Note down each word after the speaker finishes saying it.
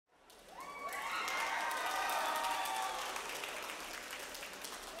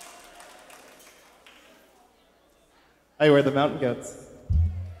I wear the mountain goats.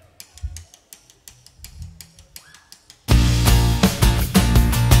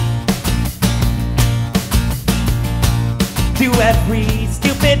 Do every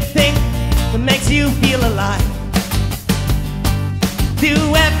stupid thing that makes you feel alive. Do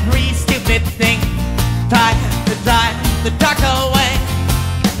every stupid thing. Try to drive the dark away.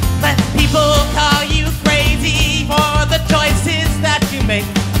 Let people call you crazy for the choices that you make.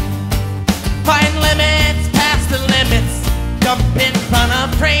 Find limits, past the limits. Jump in front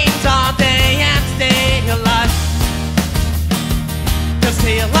of trains all day and stay alive. Just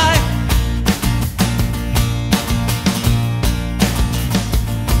stay alive.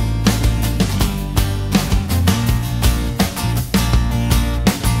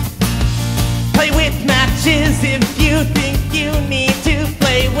 Play with matches if you think you need to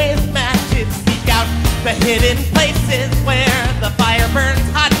play with matches. Seek out the hidden places where the fire burns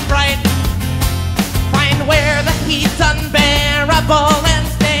hot and bright. Find where the heat's unbearable and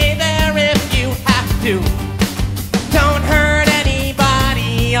stay there if you have to. Don't hurt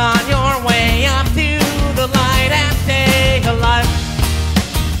anybody on your way up to the light and stay alive.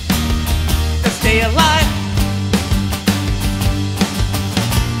 Just stay alive.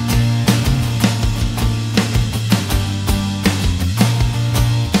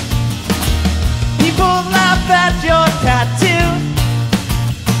 People laugh at your tattoo.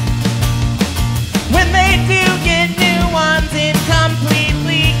 When they do get new ones, it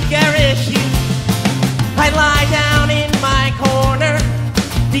completely garish you. I lie down in my corner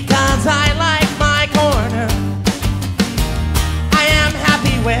because I like my corner. I am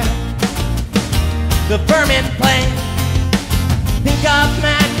happy where the vermin play. Think of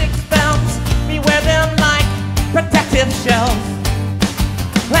magic spells, beware them like protective shells.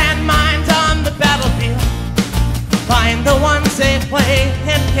 Landmines on the battlefield. Find the ones they play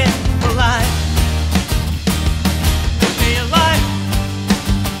and get alive. Just stay alive.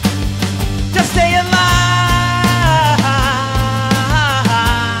 Just stay alive.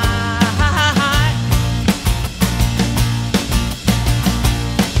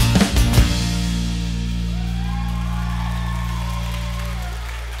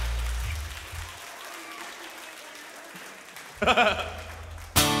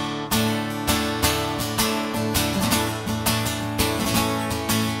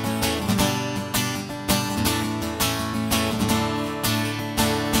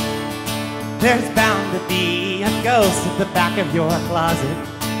 There's bound to be a ghost at the back of your closet.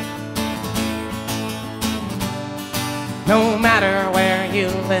 No matter where you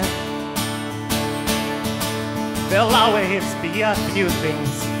live, there'll always be a few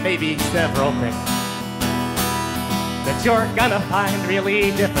things, maybe several things, that you're gonna find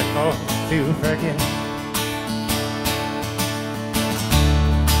really difficult to forget.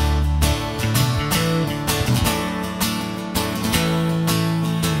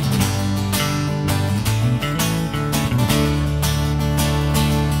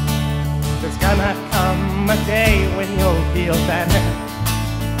 Gonna come a day when you'll feel better.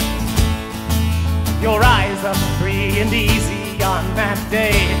 You'll rise up free and easy on that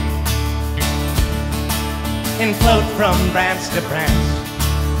day and float from branch to branch,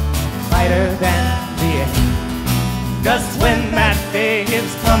 lighter than the air. Just when that day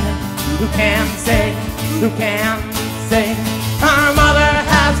is coming, who can say, who can say? Our mother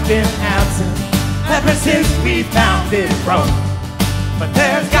has been absent ever since we founded Rome. But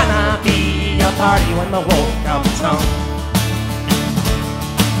there's gonna be a party when the wolf comes home.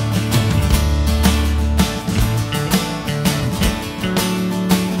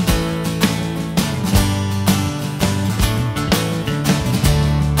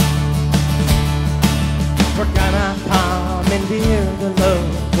 We're gonna commandeer the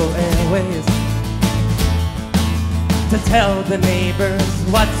local airways to tell the neighbors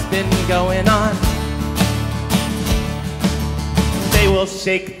what's been going on. They will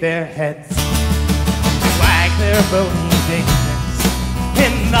shake their heads, wag their bony fingers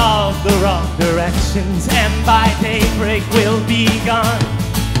in all the wrong directions, and by daybreak we'll be gone.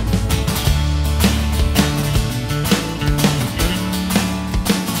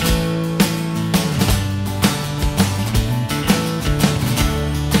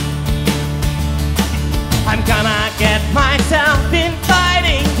 I'm gonna get myself in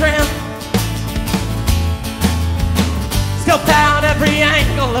fighting trim, scope out every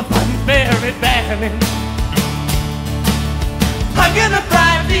angle of unfair advantage. I'm gonna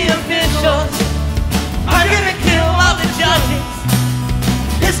bribe the officials, I'm gonna kill all the judges.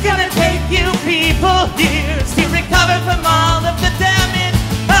 It's gonna take you people years to recover from all of the damage.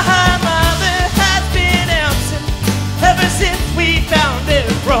 Our mother has been absent ever since we founded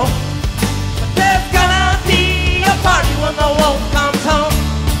Rome. But there's gonna be a party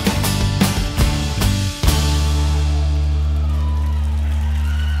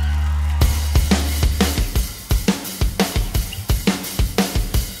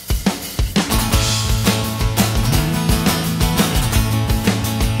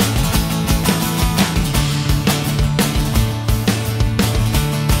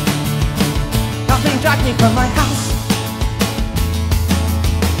Nothing dragged me from my house.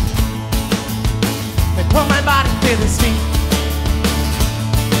 They pulled my body to the street.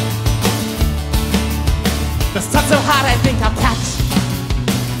 The sun's so hot I think I'll catch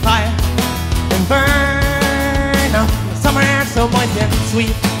fire and burn up. The summer air so moist and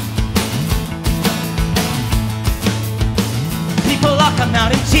sweet. People all come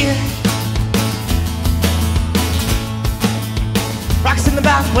out and cheer. Rocks in the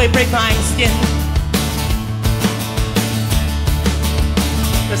pathway break my skin.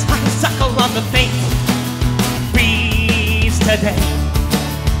 There's honeysuckle on the faint breeze today.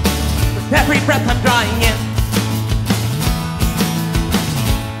 With every breath I'm drawing in,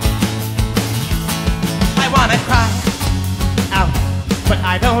 I wanna cry out, but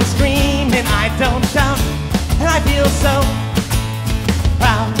I don't scream and I don't shout. And I feel so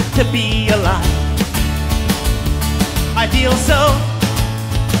proud to be alive. I feel so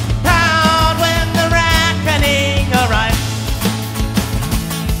proud when the reckoning arrives.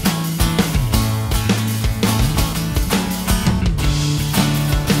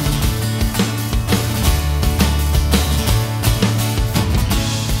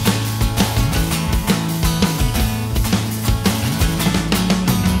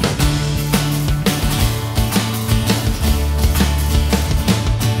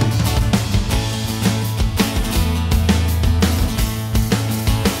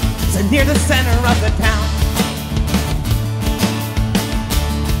 Near the center of the town,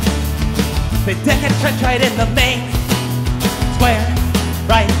 they dig a trench right in the main square,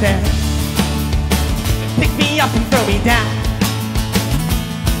 right there. They pick me up and throw me down,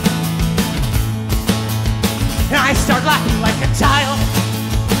 and I start laughing like a child.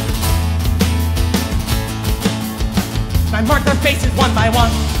 I mark their faces one by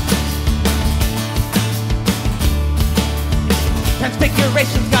one.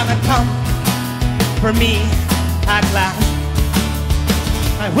 Transfiguration's gonna come for me at last.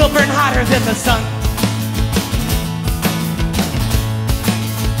 I will burn hotter than the sun.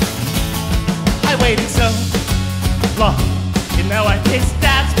 I waited so long, and now I taste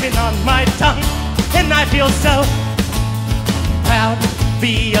that's been on my tongue. And I feel so proud to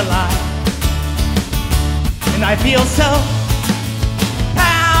be alive. And I feel so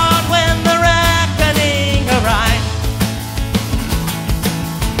proud when the reckoning arrives.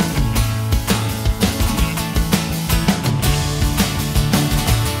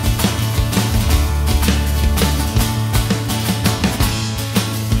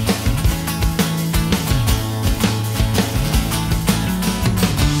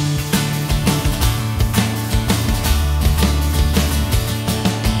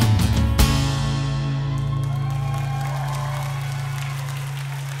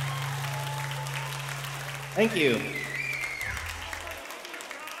 Thank you.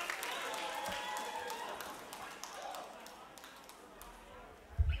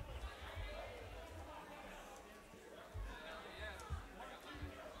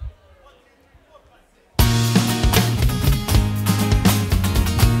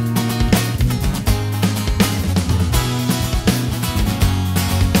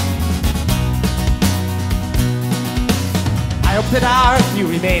 I hope that our few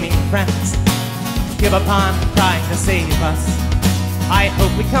remaining friends give up on trying to save us. I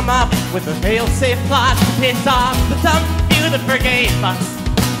hope we come up with a fail-safe plot to piss off the dumb few that forgave us.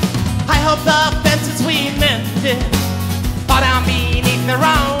 I hope the fences we mended fall down beneath their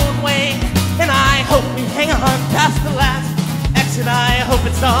own weight. And I hope we hang on past the last exit. I hope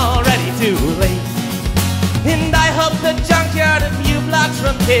it's already too late. And I hope the junkyard a few blocks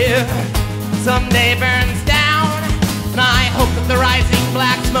from here someday burns down. And I hope that the rising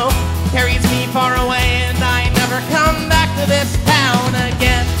black smoke carries me far away and I never come back to this town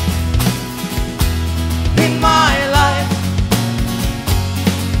again. In my life,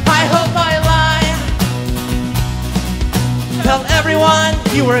 I hope I lie. Tell everyone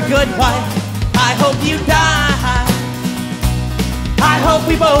you were a good wife. I hope you die. I hope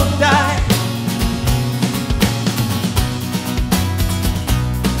we both die.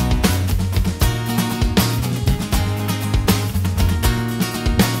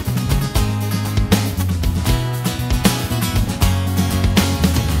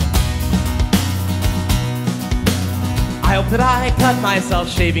 I hope that I cut myself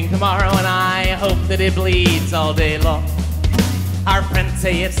shaving tomorrow, and I hope that it bleeds all day long. Our friends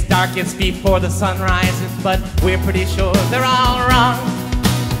say it's darkest before the sun rises, but we're pretty sure they're all wrong.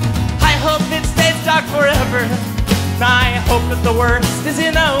 I hope it stays dark forever. I hope that the worst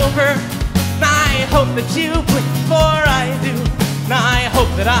isn't over. I hope that you blink before I do. I hope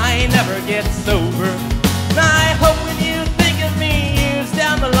that I never get sober. I hope when you think of me years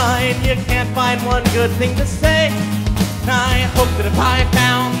down the line, you can't find one good thing to say. I hope that if I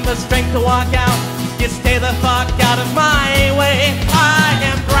found the strength to walk out, you'd stay the fuck out of my way. I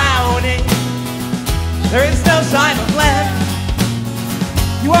am drowning, there is no sign of land.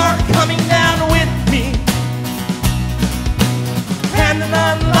 You are coming down with me, hand in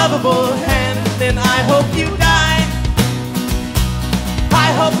unlovable hand, and I hope you die.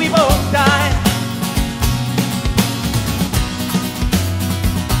 I hope we both die.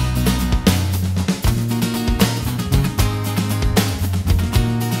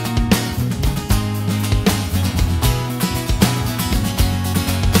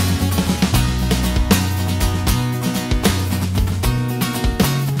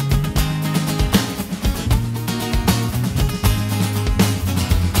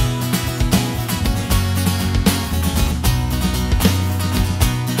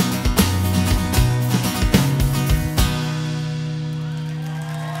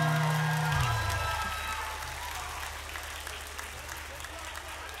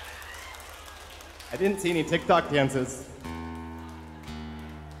 I didn't see any TikTok dances.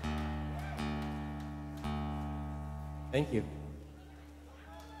 Thank you.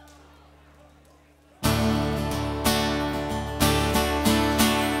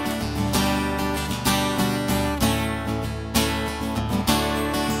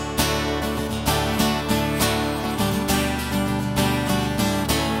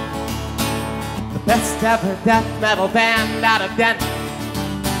 The best ever death metal band out of Denver.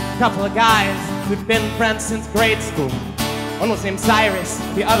 Couple of guys who'd been friends since grade school. One was named Cyrus,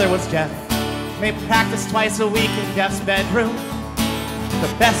 the other was Jeff. They practiced twice a week in Jeff's bedroom.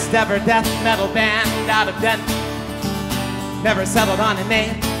 The best ever death metal band out of Denver. Never settled on a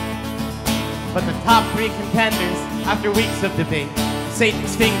name, but the top three contenders after weeks of debate: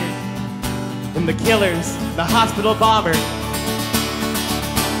 Satan's Finger, and the Killers, the Hospital Bombers.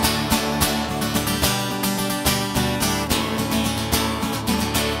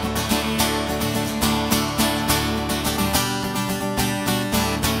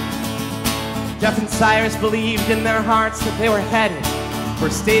 Jeff and Cyrus believed in their hearts that they were headed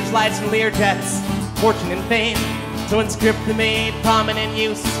for stage lights and Learjets, fortune and fame. So in script they made prominent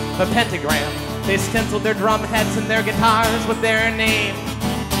use of a pentagram. They stenciled their drum heads and their guitars with their name.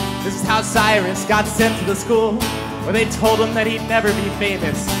 This is how Cyrus got sent to the school where they told him that he'd never be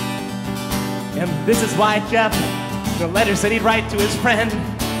famous. And this is why Jeff, in the letters that he'd write to his friend,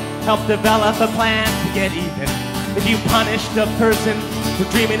 helped develop a plan to get even. If you punished a person for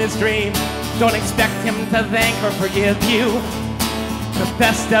dreaming his dream, don't expect him to thank or forgive you. The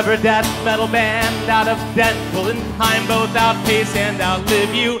best ever death metal band out of Denver will in time both outpace and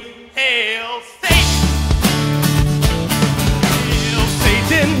outlive you. Hail Satan! Hail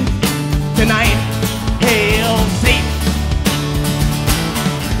Satan! Tonight, hail Satan!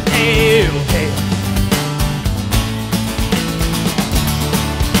 Hail, hail!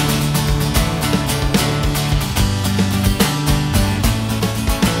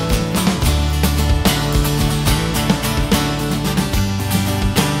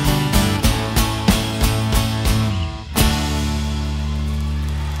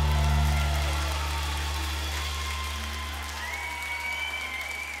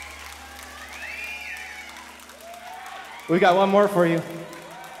 We got one more for you.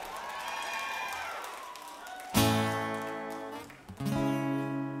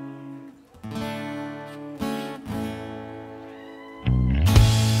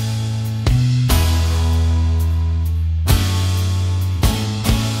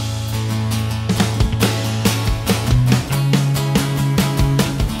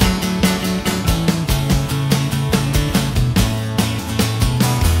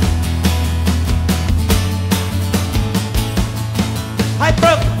 I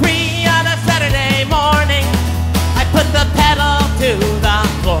broke free on a Saturday morning. I put the pedal to the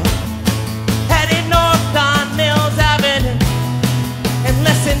floor, headed north on Mills Avenue, and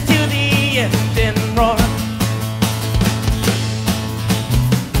listened to the engine roar.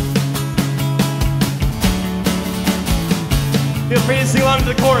 Feel free to sing along to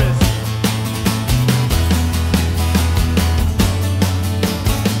the chorus.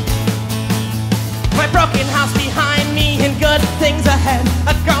 My broken house behind me and good things ahead.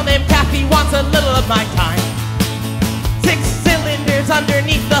 A girl named Kathy wants a little of my time. 6 cylinders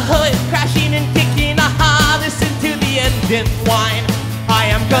underneath the hood, crashing and kicking. Aha, listen to the engine whine. I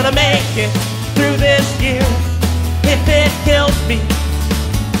am gonna make it through this year if it kills me.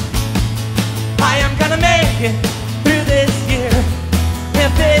 I am gonna make it through this year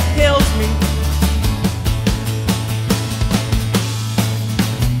if it kills me.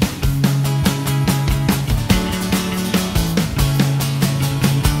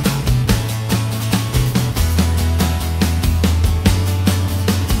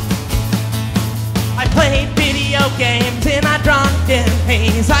 drunken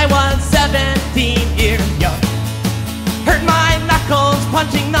haze. I was 17 years young. Hurt my knuckles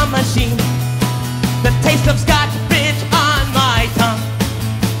punching the machine. The taste of Scotch Bridge on my tongue.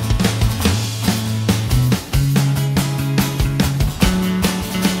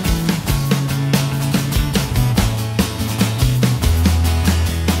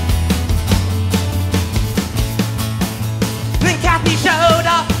 Then Kathy showed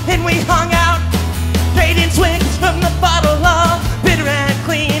up and we hung out, trading swings from the bottle of bitter and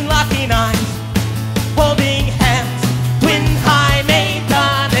clean, locking eyes, holding hands, twin high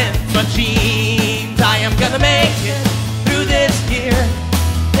maintenance machines. I am gonna make it through this year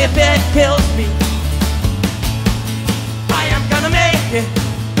if it kills me. I am gonna make it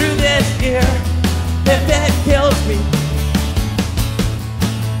through this year if it kills me.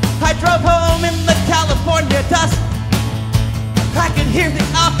 I drove home in the California dust. I could hear the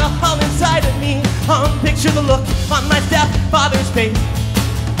alcohol inside of me. Picture the look on my stepfather's face,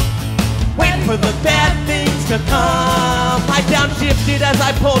 waiting for the bad things to come. I downshifted as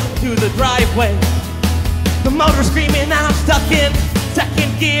I pulled into the driveway. The motor screaming, I'm stuck in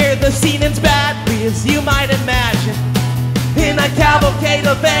second gear. The scene ends badly, as you might imagine. In a cavalcade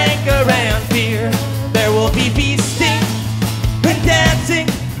of anger and fear, there will be feasting and dancing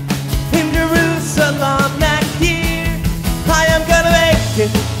in Jerusalem next year. I am gonna make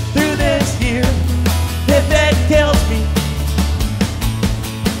it through this year if it kills me.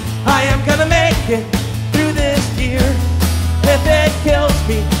 I am gonna make it through this year if it kills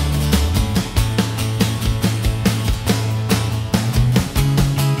me.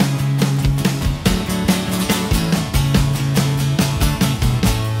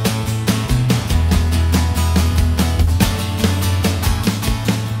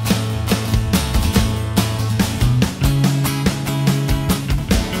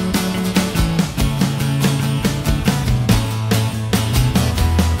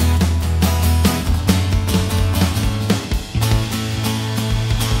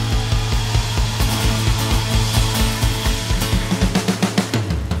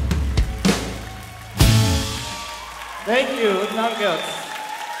 Thank you, Londe.